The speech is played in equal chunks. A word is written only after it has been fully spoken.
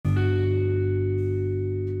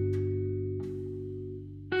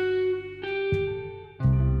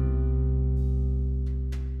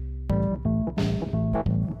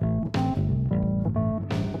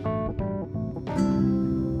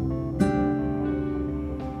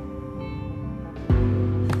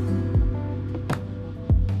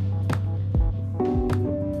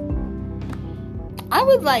I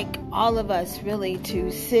would like all of us really to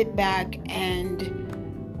sit back and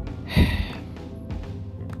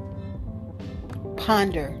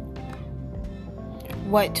ponder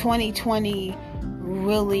what 2020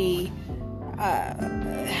 really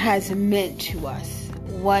has meant to us,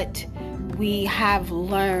 what we have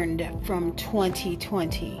learned from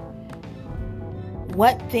 2020.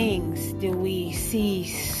 What things do we see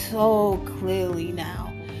so clearly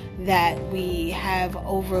now that we have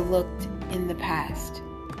overlooked in the past?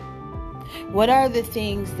 What are the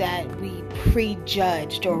things that we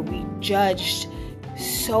prejudged or we judged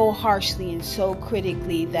so harshly and so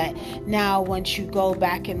critically that now once you go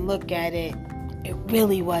back and look at it, it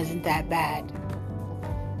really wasn't that bad?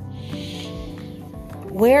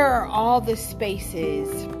 Where are all the spaces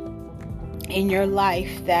in your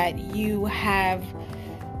life that you have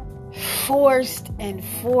forced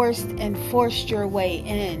your way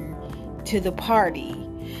in to the party,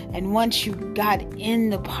 and once you got in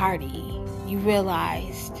the party, you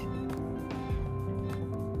realized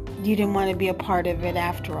you didn't want to be a part of it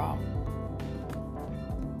after all?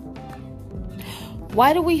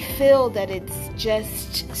 Why do we feel that it's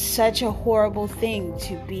just such a horrible thing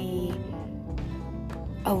to be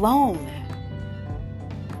alone,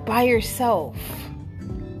 by yourself,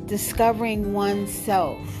 discovering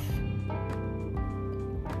oneself?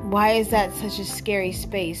 Why is that such a scary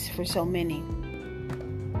space for so many?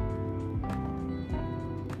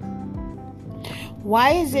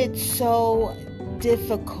 Why is it so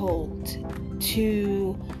difficult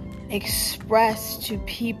to express to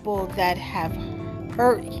people that have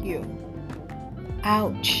hurt you?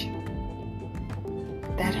 Ouch.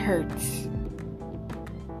 That hurts.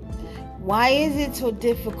 Why is it so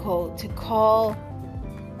difficult to call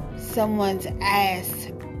someone's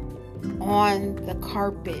ass on the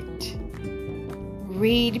carpet,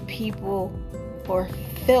 read people for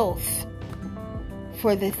filth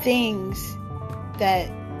for the things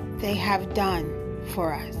that they have done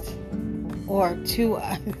for us or to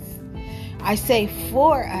us? I say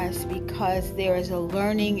for us because there is a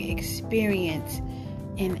learning experience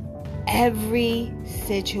in every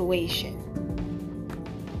situation.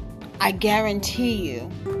 I guarantee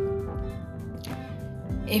you,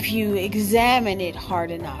 if you examine it hard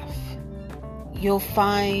enough, you'll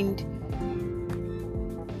find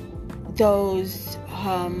those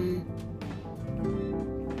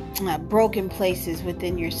broken places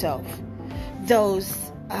within yourself.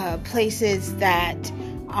 Those places that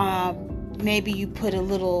maybe you put a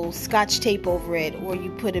little scotch tape over it, or you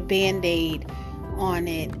put a band-aid on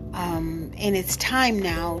it, and it's time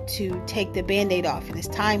now to take the band-aid off, and it's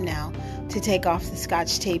time now to take off the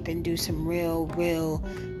scotch tape and do some real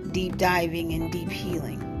deep diving and deep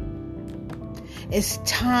healing. It's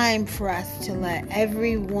time for us to let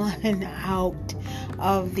everyone out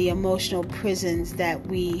of the emotional prisons that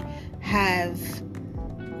we have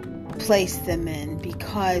placed them in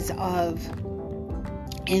because of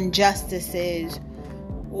injustices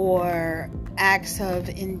or acts of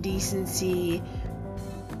indecency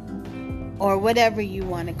or whatever you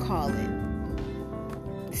want to call it.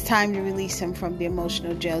 It's time to release them from the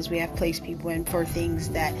emotional jails we have placed people in for things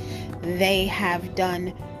that they have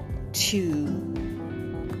done to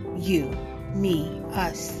you, me,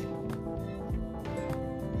 us.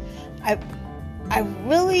 I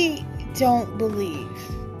really don't believe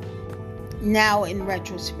now, in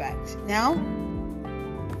retrospect. Now,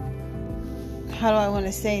 how do I want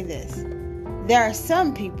to say this? There are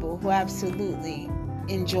some people who absolutely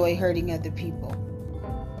enjoy hurting other people.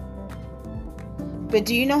 But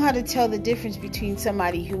do you know how to tell the difference between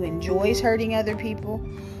somebody who enjoys hurting other people,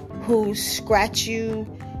 who scratch you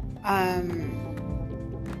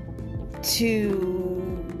to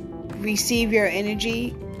receive your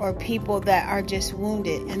energy, or people that are just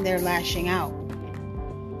wounded and they're lashing out?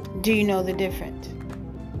 Do you know the difference?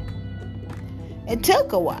 It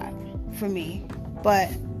took a while for me, but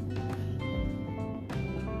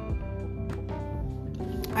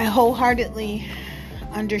I wholeheartedly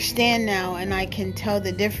understand now, and I can tell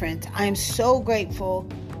the difference. I'm so grateful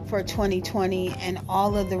for 2020 and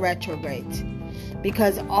all of the retrogrades,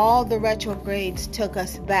 because all the retrogrades took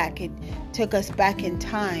us back. It took us back in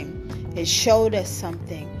time. It showed us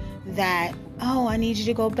something that, oh, I need you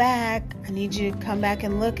to go back. I need you to come back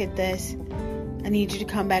and look at this. I need you to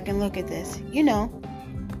come back and look at this. You know,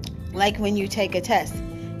 like when you take a test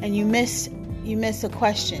and you miss a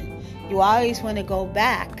question. You always want to go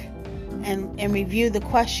back and review the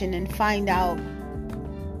question and find out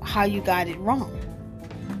how you got it wrong.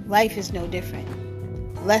 Life is no different.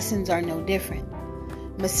 Lessons are no different.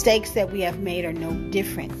 Mistakes that we have made are no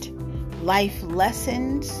different. Life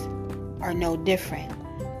lessons are no different.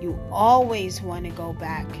 You always want to go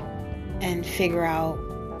back and figure out,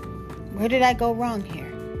 where did I go wrong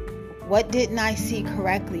here? What didn't I see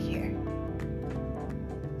correctly here?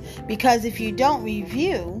 Because if you don't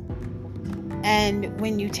review, and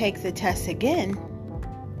when you take the test again,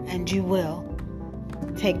 and you will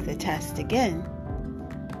take the test again,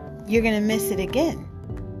 you're going to miss it again.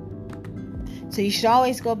 So you should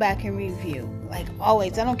always go back and review. Like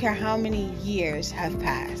always. I don't care how many years have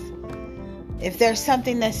passed. If there's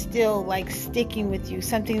something that's still like sticking with you,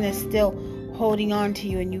 something that's still holding on to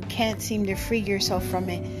you, and you can't seem to free yourself from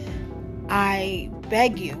it, I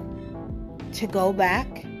beg you to go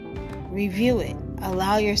back, review it.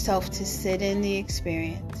 Allow yourself to sit in the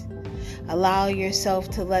experience. Allow yourself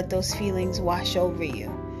to let those feelings wash over you.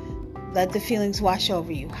 Let the feelings wash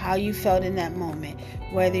over you. How you felt in that moment.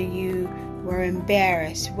 Whether you were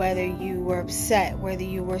embarrassed, whether you were upset, whether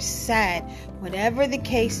you were sad. Whatever the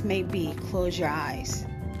case may be, close your eyes.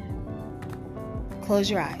 Close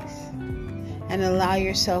your eyes. And allow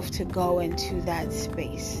yourself to go into that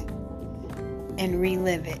space. And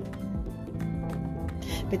relive it.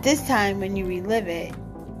 But this time when you relive it,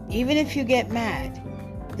 even if you get mad,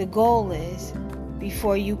 the goal is,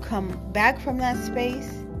 before you come back from that space,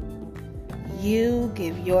 you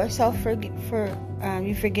give yourself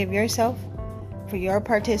you forgive yourself for your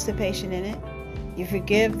participation in it. You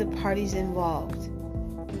forgive the parties involved,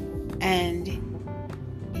 and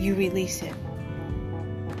you release it.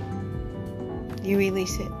 You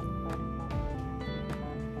release it.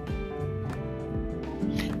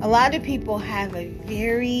 A lot of people have a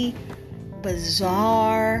very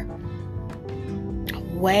bizarre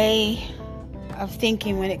way of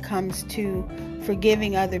thinking when it comes to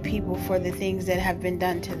forgiving other people for the things that have been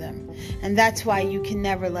done to them. And that's why you can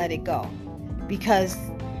never let it go. Because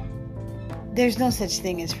there's no such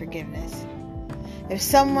thing as forgiveness. If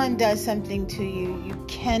someone does something to you, you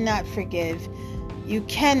cannot forgive. You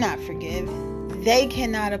cannot forgive. They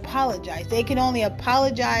cannot apologize. They can only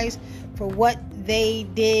apologize for what they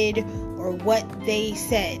did or what they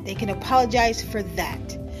said. They can apologize for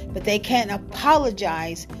that. But they can't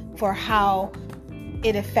apologize for how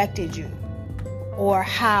it affected you, or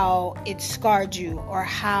how it scarred you, or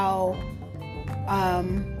how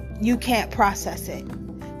you can't process it.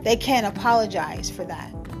 They can't apologize for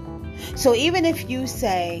that. So even if you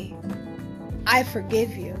say, I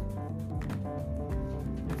forgive you,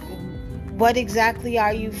 what exactly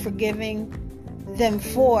are you forgiving them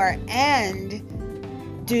for?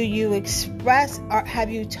 And do you express, or have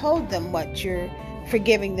you told them what you're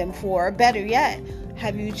forgiving them for? Or better yet,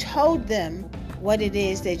 have you told them what it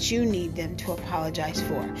is that you need them to apologize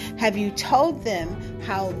for? Have you told them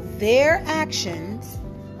how their actions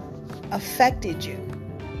affected you?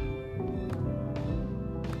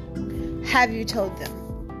 Have you told them?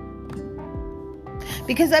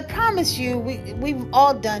 Because I promise you, we've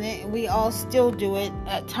all done it, and we all still do it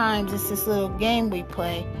at times. It's this little game we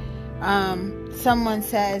play. Someone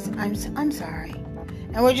says, I'm sorry.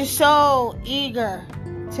 And we're just so eager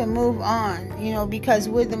to move on, because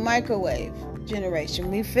we're the microwave generation.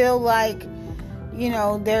 We feel like, we're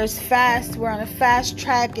on a fast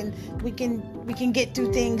track, and we can get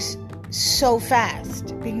through things so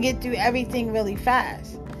fast. We can get through everything really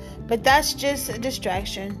fast. But that's just a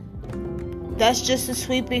distraction. That's just a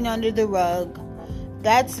sweeping under the rug.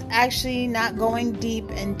 That's actually not going deep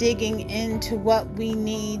and digging into what we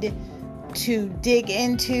need to dig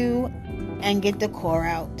into and get the core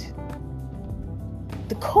out.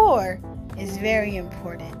 The core is very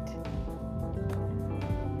important.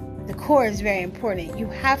 The core is very important. You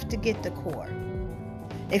have to get the core.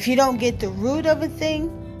 If you don't get the root of a thing,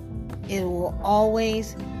 it will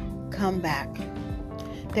always come back.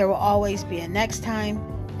 There will always be a next time,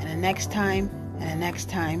 and a next time, and a next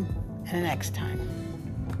time, and a next time.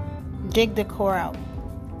 Dig the core out.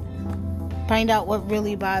 Find out what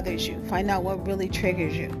really bothers you. Find out what really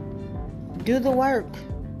triggers you. Do the work.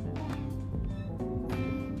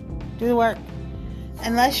 Do the work.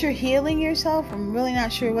 Unless you're healing yourself, I'm really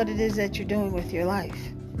not sure what it is that you're doing with your life.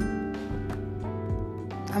 I'm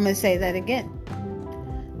going to say that again.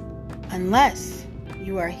 Unless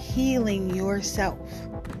you are healing yourself,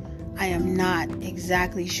 I am not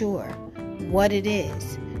exactly sure what it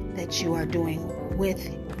is that you are doing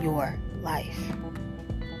with your life.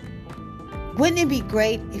 Wouldn't it be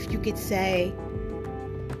great if you could say,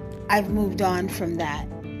 I've moved on from that,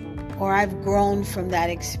 or I've grown from that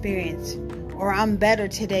experience, or I'm better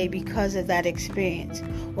today because of that experience,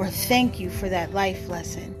 or thank you for that life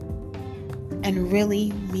lesson, and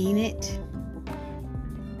really mean it?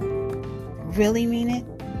 Really mean it?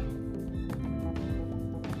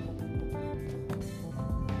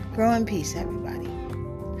 Grow in peace, everybody.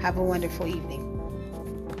 Have a wonderful evening.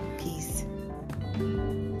 Peace.